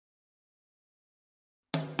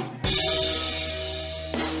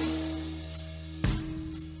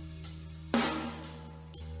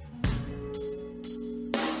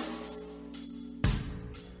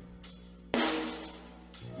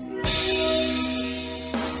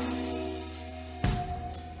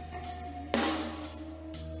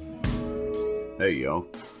Hey y'all,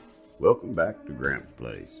 welcome back to Gramps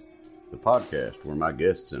Place, the podcast where my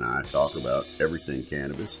guests and I talk about everything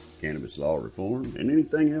cannabis, cannabis law reform, and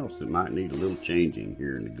anything else that might need a little changing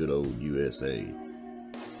here in the good old USA.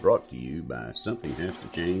 Brought to you by Something Has to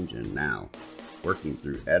Change and Now, working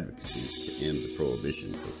through advocacy to end the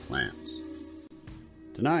prohibition of plants.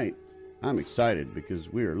 Tonight, I'm excited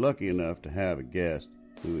because we are lucky enough to have a guest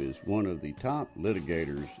who is one of the top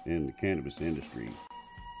litigators in the cannabis industry,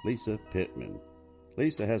 Lisa Pittman.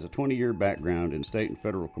 Lisa has a 20-year background in state and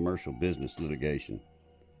federal commercial business litigation.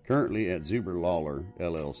 Currently at Zuber Lawler,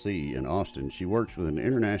 LLC in Austin, she works with an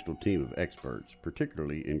international team of experts,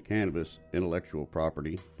 particularly in cannabis, intellectual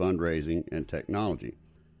property, fundraising, and technology.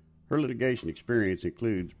 Her litigation experience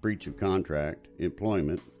includes breach of contract,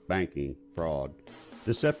 employment, banking, fraud,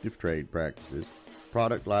 deceptive trade practices,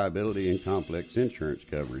 product liability, and complex insurance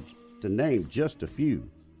coverage, to name just a few.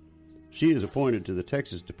 She is appointed to the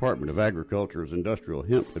Texas Department of Agriculture's Industrial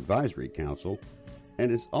Hemp Advisory Council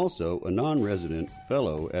and is also a non-resident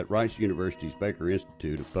fellow at Rice University's Baker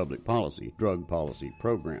Institute of Public Policy Drug Policy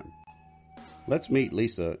Program. Let's meet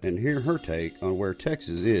Lisa and hear her take on where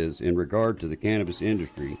Texas is in regard to the cannabis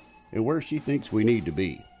industry and where she thinks we need to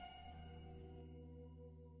be.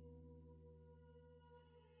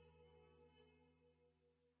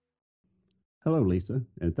 Hello, Lisa,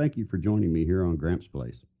 and thank you for joining me here on Gramps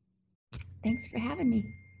Place. Thanks for having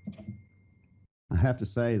me. I have to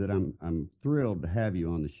say that I'm thrilled to have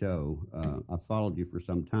you on the show. I've followed you for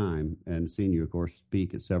some time and seen you, of course,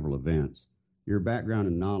 speak at several events. Your background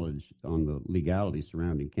and knowledge on the legality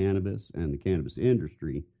surrounding cannabis and the cannabis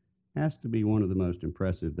industry has to be one of the most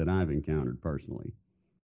impressive that I've encountered personally.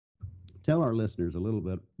 Tell our listeners a little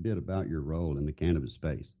bit about your role in the cannabis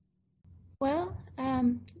space. Well,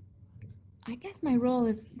 I guess my role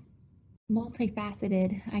is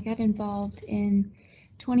multifaceted. I got involved in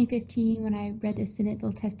 2015 when I read the Senate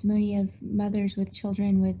bill testimony of mothers with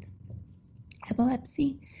children with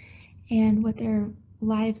epilepsy and what their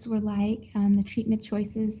lives were like, the treatment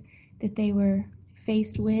choices that they were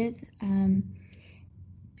faced with,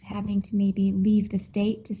 having to maybe leave the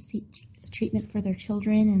state to seek treatment for their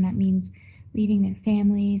children, and that means leaving their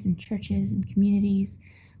families and churches and communities,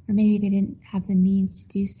 or maybe they didn't have the means to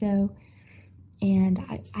do so. And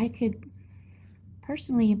I could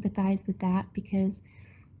personally empathize with that because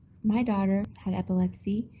my daughter had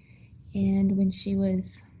epilepsy, and when she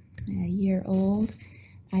was a year old,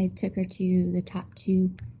 I took her to the top 2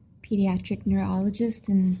 pediatric neurologists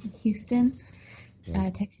in Houston,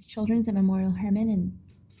 Texas Children's and Memorial Hermann, and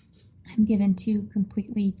I'm given 2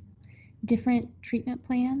 completely different treatment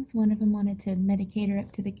plans. One of them wanted to medicate her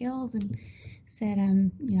up to the gills and said,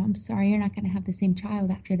 I'm sorry, you're not going to have the same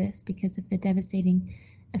child after this because of the devastating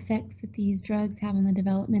effects that these drugs have on the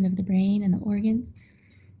development of the brain and the organs.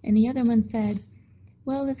 And the other one said,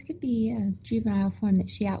 well, this could be a juvenile form that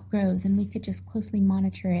she outgrows, and we could just closely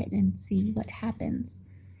monitor it and see what happens.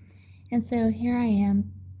 And so here I am,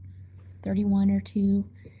 31 or 2.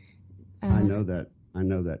 I know that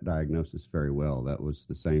diagnosis very well. That was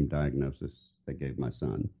the same diagnosis they gave my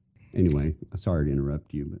son. Anyway, sorry to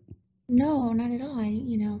interrupt you, but no, not at all.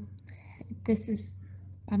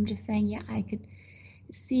 I'm just saying, yeah, I could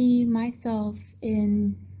see myself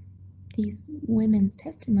in these women's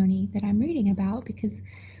testimony that I'm reading about because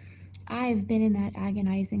I've been in that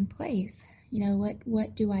agonizing place.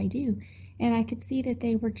 What do I do? And I could see that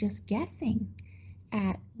they were just guessing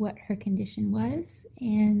at what her condition was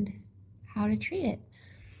and how to treat it.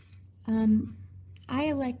 I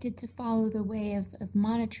elected to follow the way of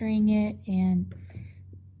monitoring it, and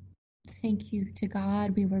thank you to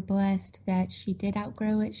God, we were blessed that she did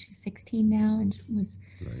outgrow it. She's 16 now and was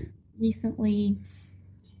recently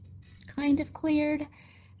kind of cleared.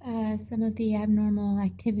 Some of the abnormal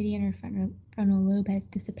activity in her frontal lobe has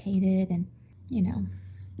dissipated, and we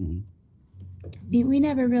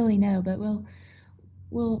never really know, but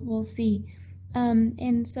we'll see.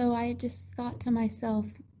 And so I just thought to myself,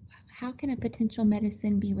 how can a potential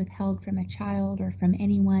medicine be withheld from a child or from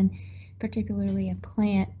anyone, particularly a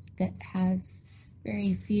plant that has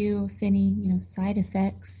very few, if any, side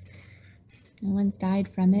effects? No one's died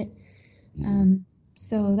from it.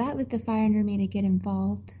 So that lit the fire under me to get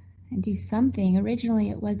involved and do something. Originally,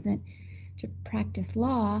 it wasn't to practice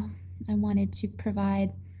law. I wanted to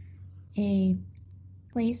provide a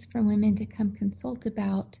place for women to come consult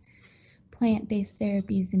about plant-based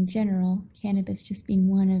therapies in general, cannabis just being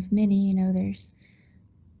one of many. There's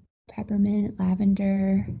peppermint,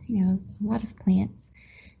 lavender, a lot of plants.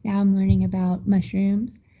 Now I'm learning about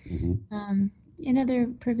mushrooms, and other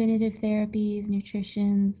preventative therapies,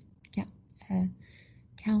 nutritions,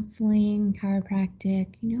 counseling,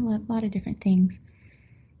 chiropractic, a lot of different things.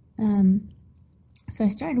 So I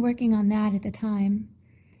started working on that at the time,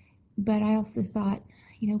 but I also thought,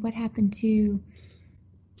 what happened to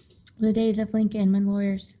the days of Lincoln when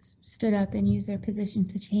lawyers stood up and used their position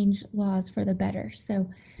to change laws for the better? So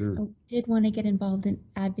Sure. I did want to get involved in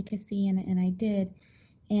advocacy, and I did.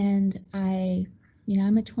 And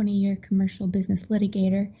I'm a 20-year commercial business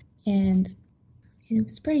litigator, and it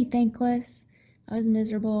was pretty thankless. I was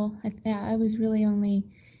miserable. I was really only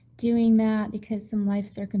doing that because some life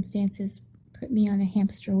circumstances put me on a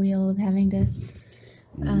hamster wheel of having to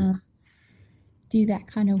do that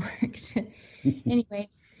kind of work. Anyway,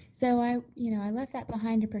 so I left that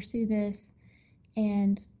behind to pursue this,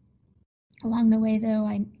 and along the way, though,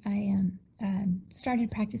 I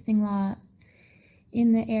started practicing law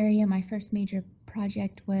in the area. My first major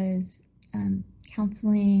project was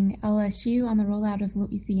counseling LSU on the rollout of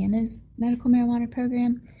Louisiana's medical marijuana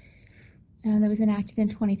program that was enacted in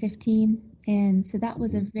 2015. And so that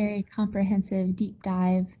was a very comprehensive deep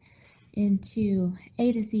dive into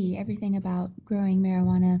A to Z, everything about growing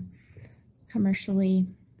marijuana commercially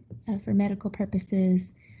for medical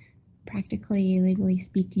purposes, practically, legally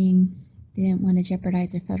speaking. They didn't want to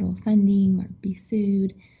jeopardize their federal funding or be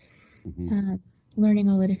sued. Learning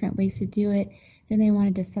all the different ways to do it. Then they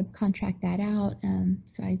wanted to subcontract that out.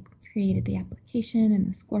 So I created the application and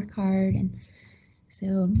the scorecard. And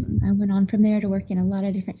so I went on from there to work in a lot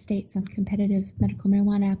of different states on competitive medical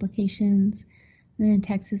marijuana applications. And then in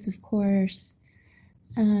Texas, of course.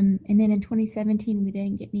 And then in 2017, we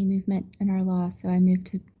didn't get any movement in our law. So I moved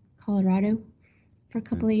to Colorado for a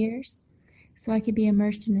couple of years so I could be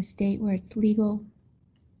immersed in a state where it's legal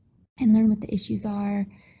and learn what the issues are.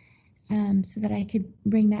 So that I could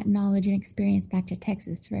bring that knowledge and experience back to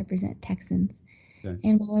Texas to represent Texans. Okay.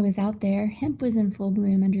 And while I was out there, hemp was in full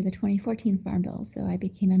bloom under the 2014 Farm Bill, so I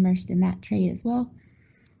became immersed in that trade as well.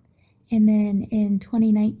 And then in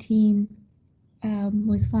 2019,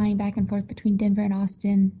 was flying back and forth between Denver and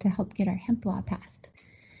Austin to help get our hemp law passed.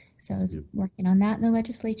 So I was working on that in the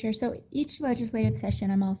legislature. So each legislative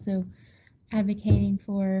session, I'm also advocating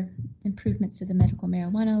for improvements to the medical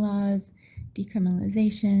marijuana laws,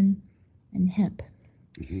 decriminalization, and hemp.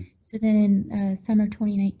 So then in summer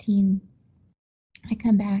 2019, I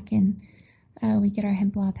come back and we get our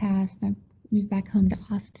hemp law passed. I move back home to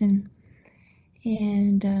Austin.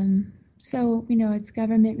 And so, it's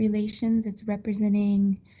government relations. It's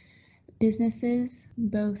representing businesses,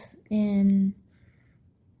 both in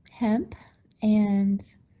hemp and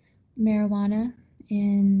marijuana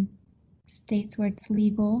in states where it's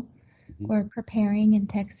legal, or preparing in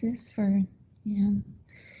Texas for,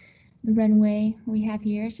 the runway we have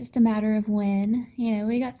here. It's just a matter of when.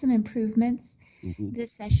 We got some improvements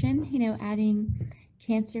this session, adding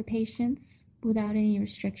cancer patients without any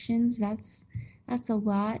restrictions. That's a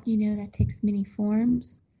lot, that takes many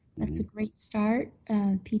forms. That's a great start.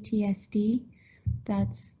 PTSD,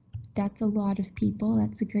 that's a lot of people.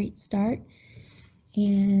 That's a great start.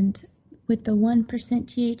 And with the 1%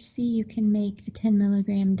 THC, you can make a 10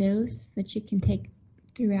 milligram dose that you can take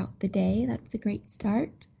throughout the day. That's a great start.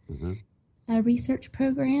 A research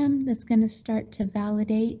program that's going to start to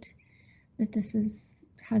validate that this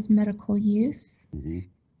has medical use.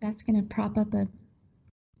 That's going to prop up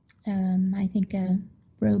I think a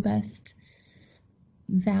robust,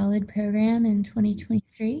 valid program in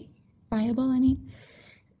 2023, viable,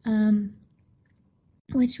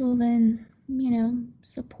 which will then,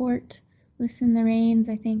 support, loosen the reins,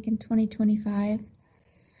 I think, in 2025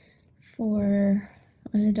 for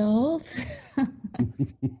adults. Of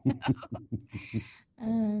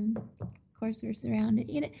course, we're surrounded.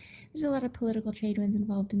 There's a lot of political trade winds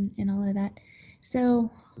involved in all of that.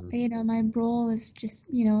 So, my role is just,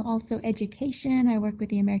 also education. I work with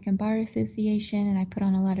the American Bar Association, and I put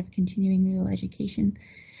on a lot of continuing legal education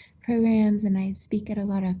programs, and I speak at a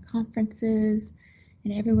lot of conferences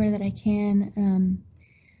and everywhere that I can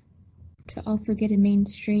to also get a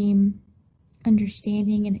mainstream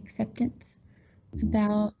understanding and acceptance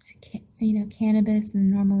about, cannabis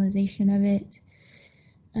and normalization of it.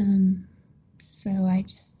 So I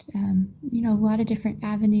just, a lot of different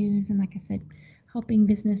avenues, and like I said, helping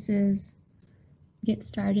businesses get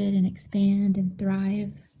started and expand and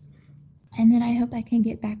thrive. And then I hope I can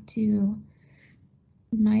get back to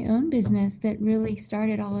my own business that really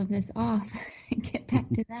started all of this off and get back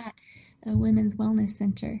to that, a women's wellness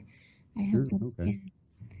center. I hope that we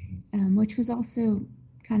can, which was also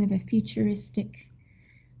kind of a futuristic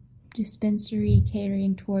dispensary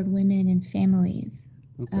catering toward women and families.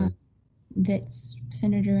 That's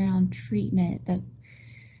centered around treatment.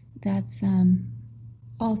 That's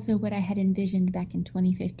also what I had envisioned back in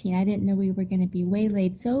 2015. I didn't know we were going to be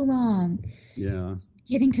waylaid so long Yeah,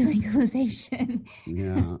 getting to legalization.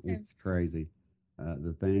 yeah, So, it's crazy.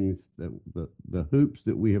 The things that the hoops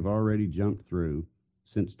that we have already jumped through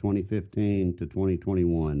since 2015 to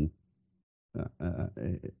 2021,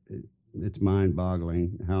 it's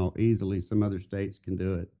mind-boggling how easily some other states can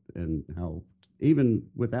do it, and how even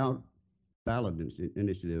without ballot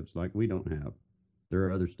initiatives like we don't have, there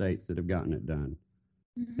are other states that have gotten it done,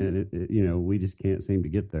 and we just can't seem to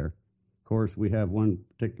get there. Of course, we have one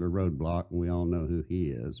particular roadblock, and we all know who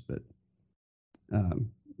he is, but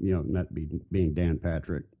um, that being Dan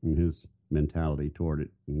Patrick and his mentality toward it,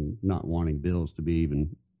 and not wanting bills to be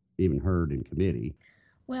even heard in committee.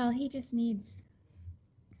 well, he just needs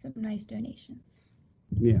some nice donations.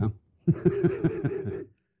 Yeah.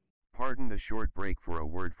 Pardon the short break for a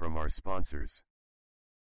word from our sponsors.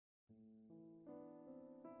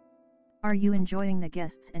 Are you enjoying the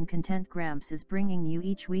guests and content Gramps is bringing you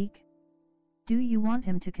each week? Do you want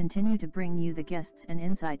him to continue to bring you the guests and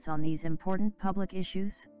insights on these important public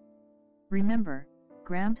issues? Remember,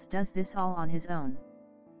 Gramps does this all on his own.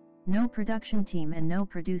 No production team and no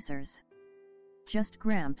producers. Just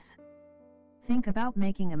Gramps. Think about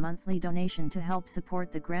making a monthly donation to help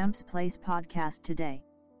support the Gramps Place podcast today.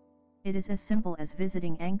 It is as simple as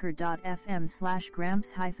visiting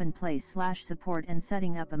anchor.fm/gramps-place/support and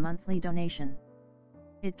setting up a monthly donation.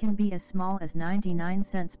 It can be as small as 99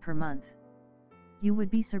 cents per month. You would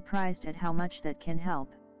be surprised at how much that can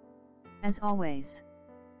help. As always,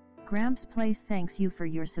 Gramps Place thanks you for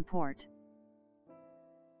your support.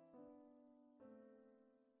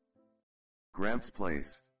 Gramps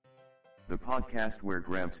Place, the podcast where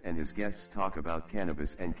Gramps and his guests talk about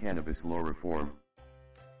cannabis and cannabis law reform,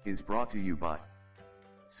 is brought to you by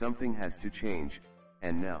Something Has to Change,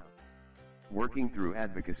 and Now. Working through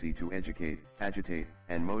advocacy to educate, agitate,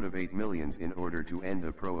 and motivate millions in order to end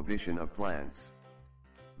the prohibition of plants.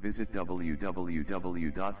 Visit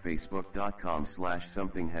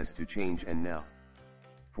www.facebook.com/somethinghastoChangeandNow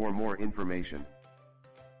for more information.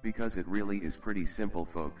 Because it really is pretty simple,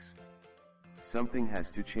 folks. Something has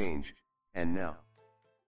to change, and now.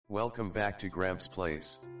 Welcome back to Gramps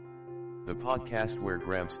Place, the podcast where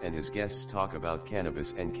Gramps and his guests talk about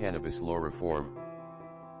cannabis and cannabis law reform.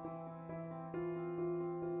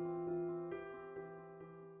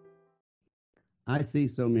 I see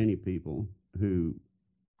so many people who,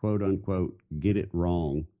 quote unquote, get it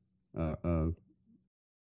wrong on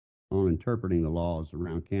interpreting the laws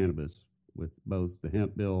around cannabis, with both the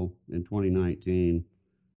hemp bill in 2019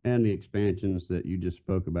 and the expansions that you just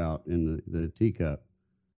spoke about in the teacup.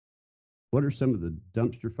 What are some of the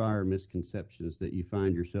dumpster fire misconceptions that you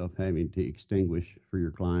find yourself having to extinguish for your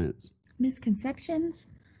clients? Misconceptions?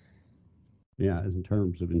 Yeah, as in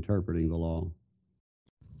terms of interpreting the law.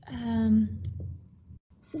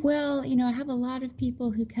 Well, I have a lot of people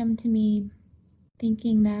who come to me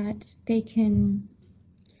thinking that they can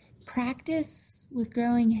practice with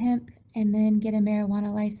growing hemp and then get a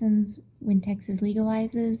marijuana license when Texas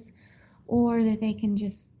legalizes, or that they can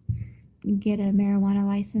just get a marijuana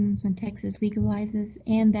license when Texas legalizes,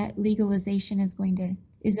 and that legalization is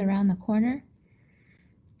around the corner.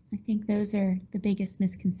 I think those are the biggest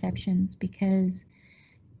misconceptions, because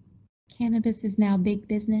cannabis is now big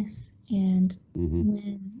business, and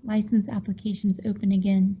when license applications open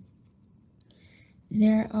again,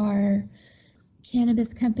 there are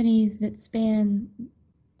cannabis companies that span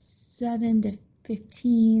 7 to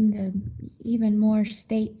 15 to even more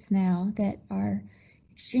states now that are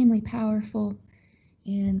extremely powerful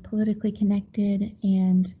and politically connected,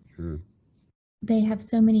 and they have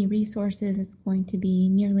so many resources, it's going to be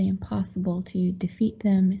nearly impossible to defeat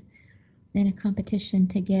them in a competition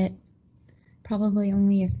to get. Probably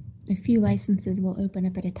only a few licenses will open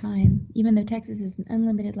up at a time. Even though Texas is an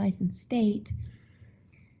unlimited license state,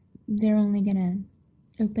 they're only going to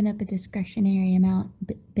open up a discretionary amount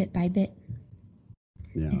bit by bit.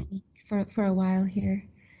 Yeah. I think for a while here.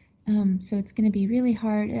 So it's going to be really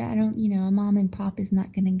hard. A mom and pop is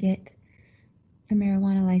not going to get a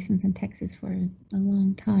marijuana license in Texas for a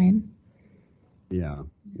long time. Yeah.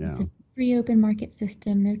 It's a free open market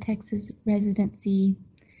system, no Texas residency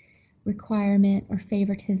requirement or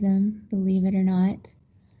favoritism, believe it or not.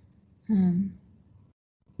 No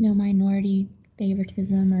minority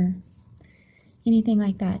favoritism or anything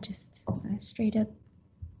like that, just straight up.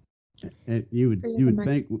 And you would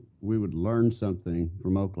think we would learn something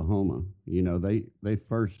from Oklahoma. They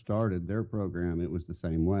first started their program, it was the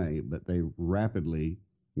same way, but they rapidly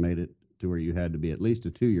made it to where you had to be at least a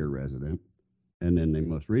 2-year resident. And then they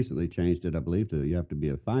most recently changed it, I believe, to you have to be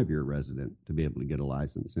a 5-year resident to be able to get a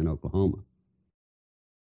license in Oklahoma.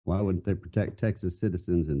 Why wouldn't they protect Texas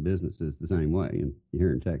citizens and businesses the same way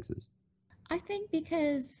here in Texas? I think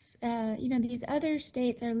because, these other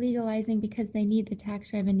states are legalizing because they need the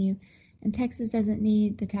tax revenue, and Texas doesn't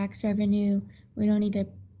need the tax revenue. We don't need to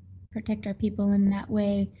protect our people in that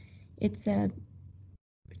way. It's a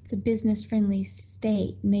business-friendly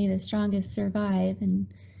state. May the strongest survive, and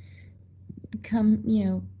come,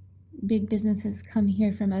 big businesses come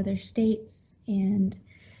here from other states, and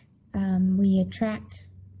we attract,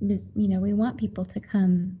 we want people to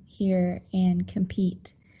come here and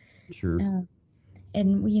compete. Sure.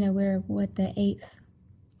 And we're the 8th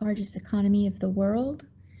largest economy of the world.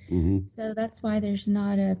 Mm-hmm. So that's why there's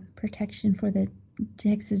not a protection for the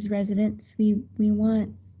Texas residents. We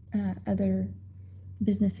want other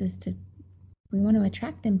businesses we want to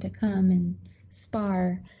attract them to come and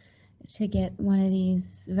spar to get one of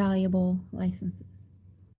these valuable licenses.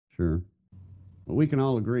 Sure. Well, we can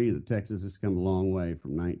all agree that Texas has come a long way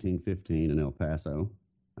from 1915 in El Paso.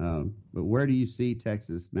 But where do you see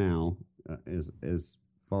Texas now as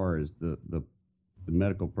far as the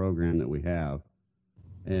medical program that we have?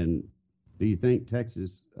 And do you think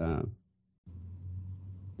Texas,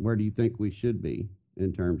 where do you think we should be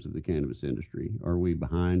in terms of the cannabis industry? Are we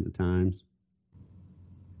behind the times?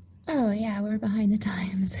 Oh, yeah, we're behind the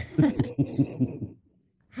times.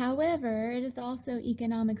 However, it is also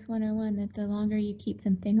Economics 101 that the longer you keep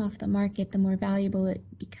something off the market, the more valuable it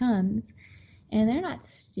becomes. And they're not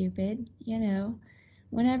stupid,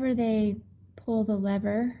 whenever they pull the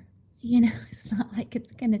lever, it's not like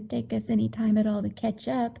it's going to take us any time at all to catch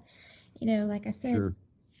up. Like I said, Sure.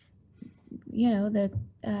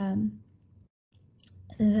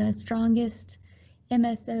 The strongest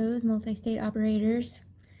MSOs, multi-state operators,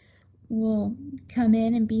 will come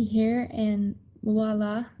in and be here, and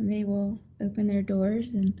voila, they will open their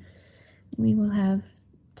doors, and we will have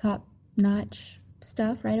top-notch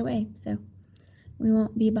stuff right away. So we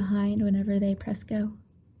won't be behind whenever they press go.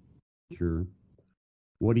 Sure.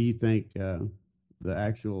 What do you think the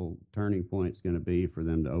actual turning point is going to be for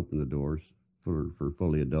them to open the doors for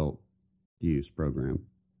fully adult use program?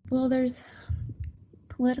 Well, there's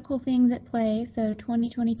political things at play. So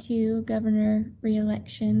 2022 governor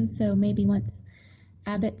re-election. So maybe once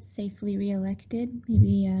Abbott's safely re-elected,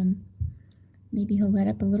 maybe he'll let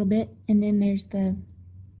up a little bit. And then there's the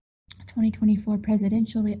 2024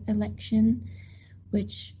 presidential election,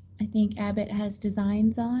 which I think Abbott has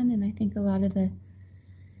designs on, and I think a lot of the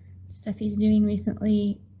stuff he's doing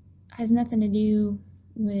recently has nothing to do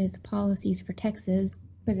with policies for Texas,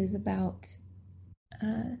 but is about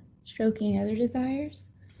stroking other desires.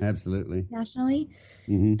 Absolutely. Nationally.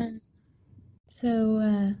 Mm-hmm. So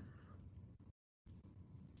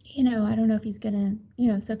I don't know if he's gonna,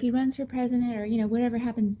 so if he runs for president or, whatever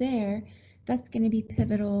happens there, that's going to be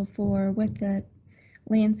pivotal for what the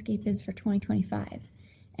landscape is for 2025.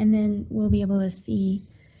 And then we'll be able to see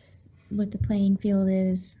what the playing field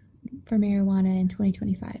is for marijuana in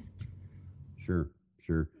 2025. Sure.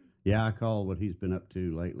 Yeah, I call what he's been up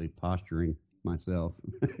to lately posturing myself,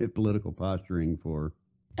 political posturing for.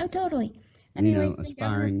 Oh, totally. I mean, he's been aspiring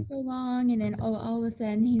governor for so long, and then all of a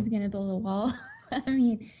sudden he's going to build a wall. I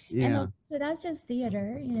mean, yeah. So that's just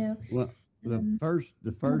theater, Well, the first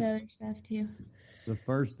other stuff too. The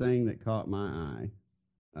first thing that caught my eye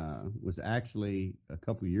was actually a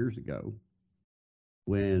couple years ago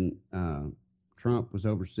when Trump was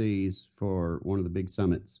overseas for one of the big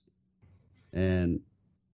summits, and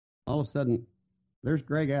all of a sudden there's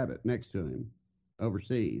Greg Abbott next to him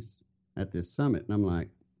overseas at this summit, and I'm like,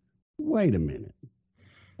 wait a minute,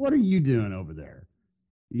 what are you doing over there?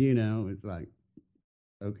 It's like,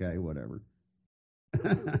 okay, whatever.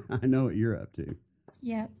 I know what you're up to.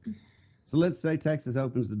 Yep. So let's say Texas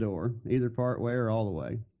opens the door, either part way or all the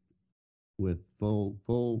way, with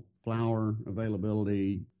full flower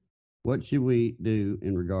availability. What should we do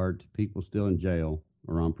in regard to people still in jail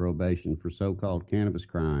or on probation for so-called cannabis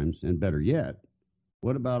crimes? And better yet,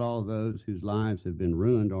 what about all those whose lives have been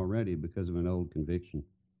ruined already because of an old conviction?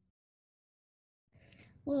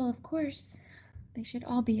 Well, of course, they should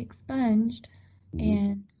all be expunged. Mm-hmm.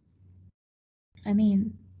 And, I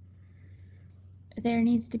mean, there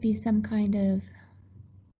needs to be some kind of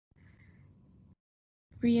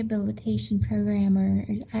rehabilitation program, or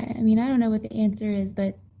I don't know what the answer is,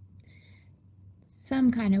 but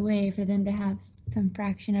some kind of way for them to have some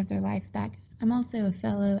fraction of their life back. I'm also a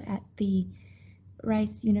fellow at the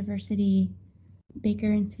Rice University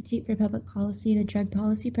Baker Institute for Public Policy, the drug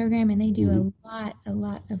policy program, and they do mm-hmm. a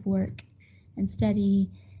lot of work and study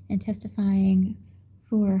and testifying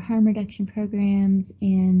for harm reduction programs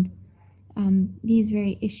and these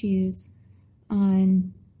very issues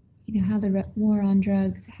on, how the war on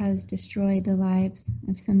drugs has destroyed the lives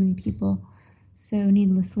of so many people so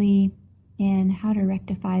needlessly, and how to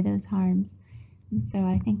rectify those harms. And so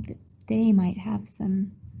I think that they might have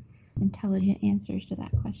some intelligent answers to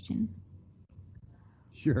that question.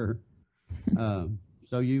 Sure.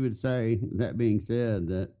 So you would say, that being said,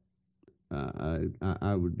 that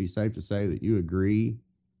I would be safe to say that you agree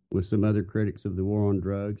with some other critics of the war on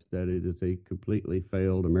drugs that it is a completely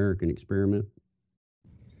failed American experiment?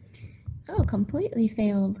 Oh, completely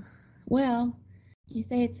failed. Well, you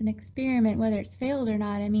say it's an experiment, whether it's failed or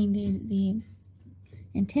not. I mean, the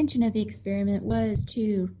intention of the experiment was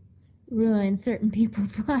to ruin certain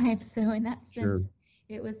people's lives. So in that sense,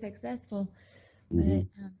 it was successful. But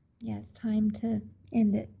yeah, it's time to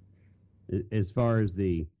end it. As far as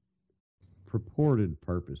the purported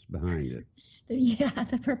purpose behind it.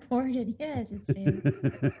 The purported, yes, it's failed.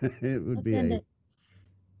 It would be a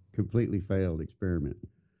completely failed experiment.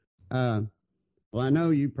 Well, I know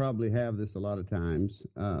you probably have this a lot of times.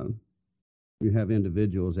 You have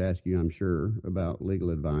individuals ask you, I'm sure, about legal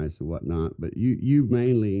advice and whatnot, but you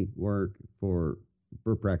mainly work for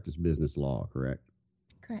practice business law, correct?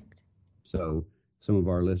 Correct. So some of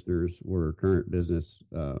our listeners were current business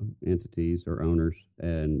entities or owners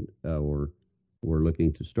and or were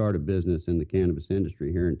looking to start a business in the cannabis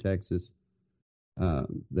industry here in Texas.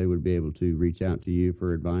 They would be able to reach out to you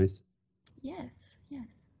for advice? Yes.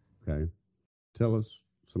 Okay. Tell us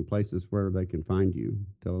some places where they can find you.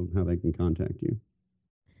 Tell them how they can contact you. You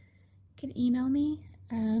can email me,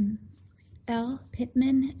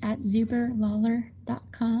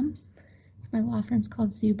 lpittman@zuberlawler.com. My law firm's called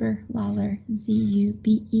Zuber Lawler,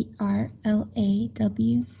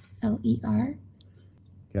 ZUBERLAWLER.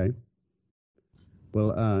 Okay.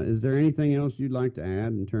 Well, is there anything else you'd like to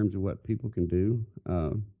add in terms of what people can do,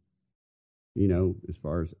 as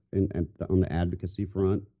far as on the advocacy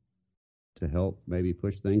front to help maybe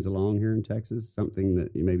push things along here in Texas? Something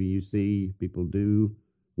that maybe you see people do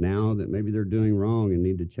now that maybe they're doing wrong and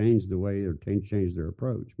need to change the way or change their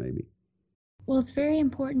approach, maybe? Well, it's very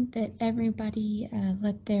important that everybody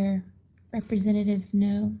let their representatives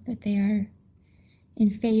know that they are in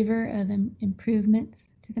favor of improvements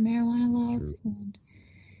to the marijuana laws. Sure. And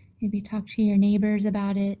maybe talk to your neighbors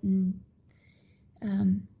about it. And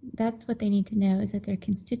that's what they need to know, is that their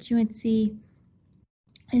constituency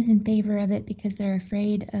is in favor of it because they're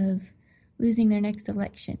afraid of losing their next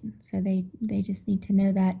election. So they just need to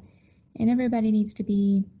know that. And everybody needs to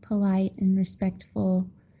be polite and respectful.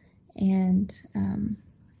 And,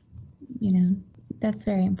 that's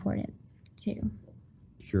very important, too.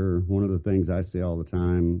 Sure. One of the things I see all the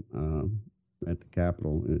time at the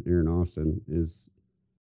Capitol here in Austin is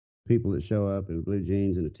people that show up in blue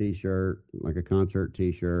jeans and a T-shirt, like a concert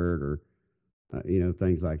T-shirt or,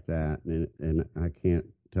 things like that. And I can't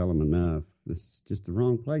tell them enough. This is just the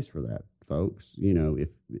wrong place for that, folks. If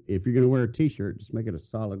you're going to wear a T-shirt, just make it a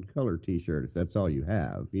solid color T-shirt if that's all you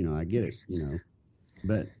have. I get it,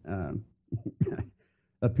 But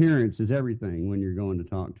appearance is everything when you're going to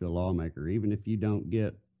talk to a lawmaker, even if you don't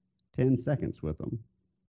get 10 seconds with them.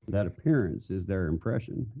 That appearance is their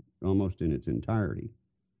impression almost in its entirety.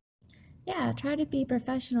 Yeah, try to be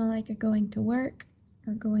professional like you're going to work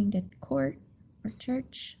or going to court or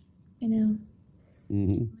church, going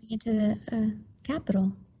into the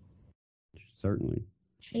Capitol. Certainly.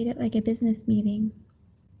 Treat it like a business meeting.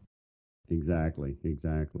 Exactly.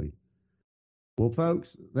 Well,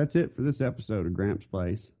 folks, that's it for this episode of Gramps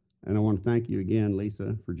Place. And I want to thank you again,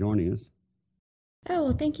 Lisa, for joining us. Oh,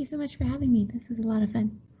 well, thank you so much for having me. This was a lot of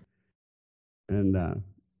fun. And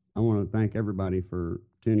I want to thank everybody for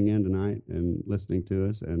tuning in tonight and listening to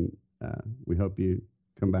us. And we hope you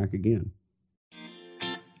come back again.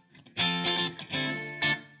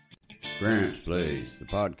 Gramps Place, the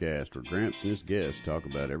podcast where Gramps and his guests talk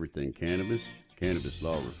about everything cannabis, cannabis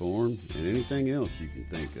law reform, and anything else you can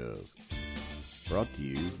think of. Brought to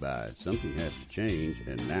you by Something Has to Change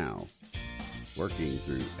and Now, working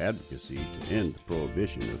through advocacy to end the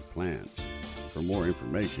prohibition of plants. For more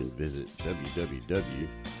information, visit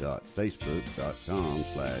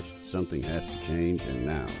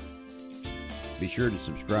www.facebook.com/somethinghastoChangeandNow. Be sure to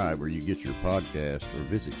subscribe where you get your podcast or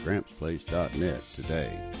visit GrampsPlace.net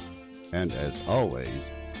today. And as always,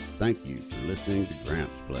 thank you for listening to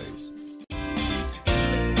Gramps Place.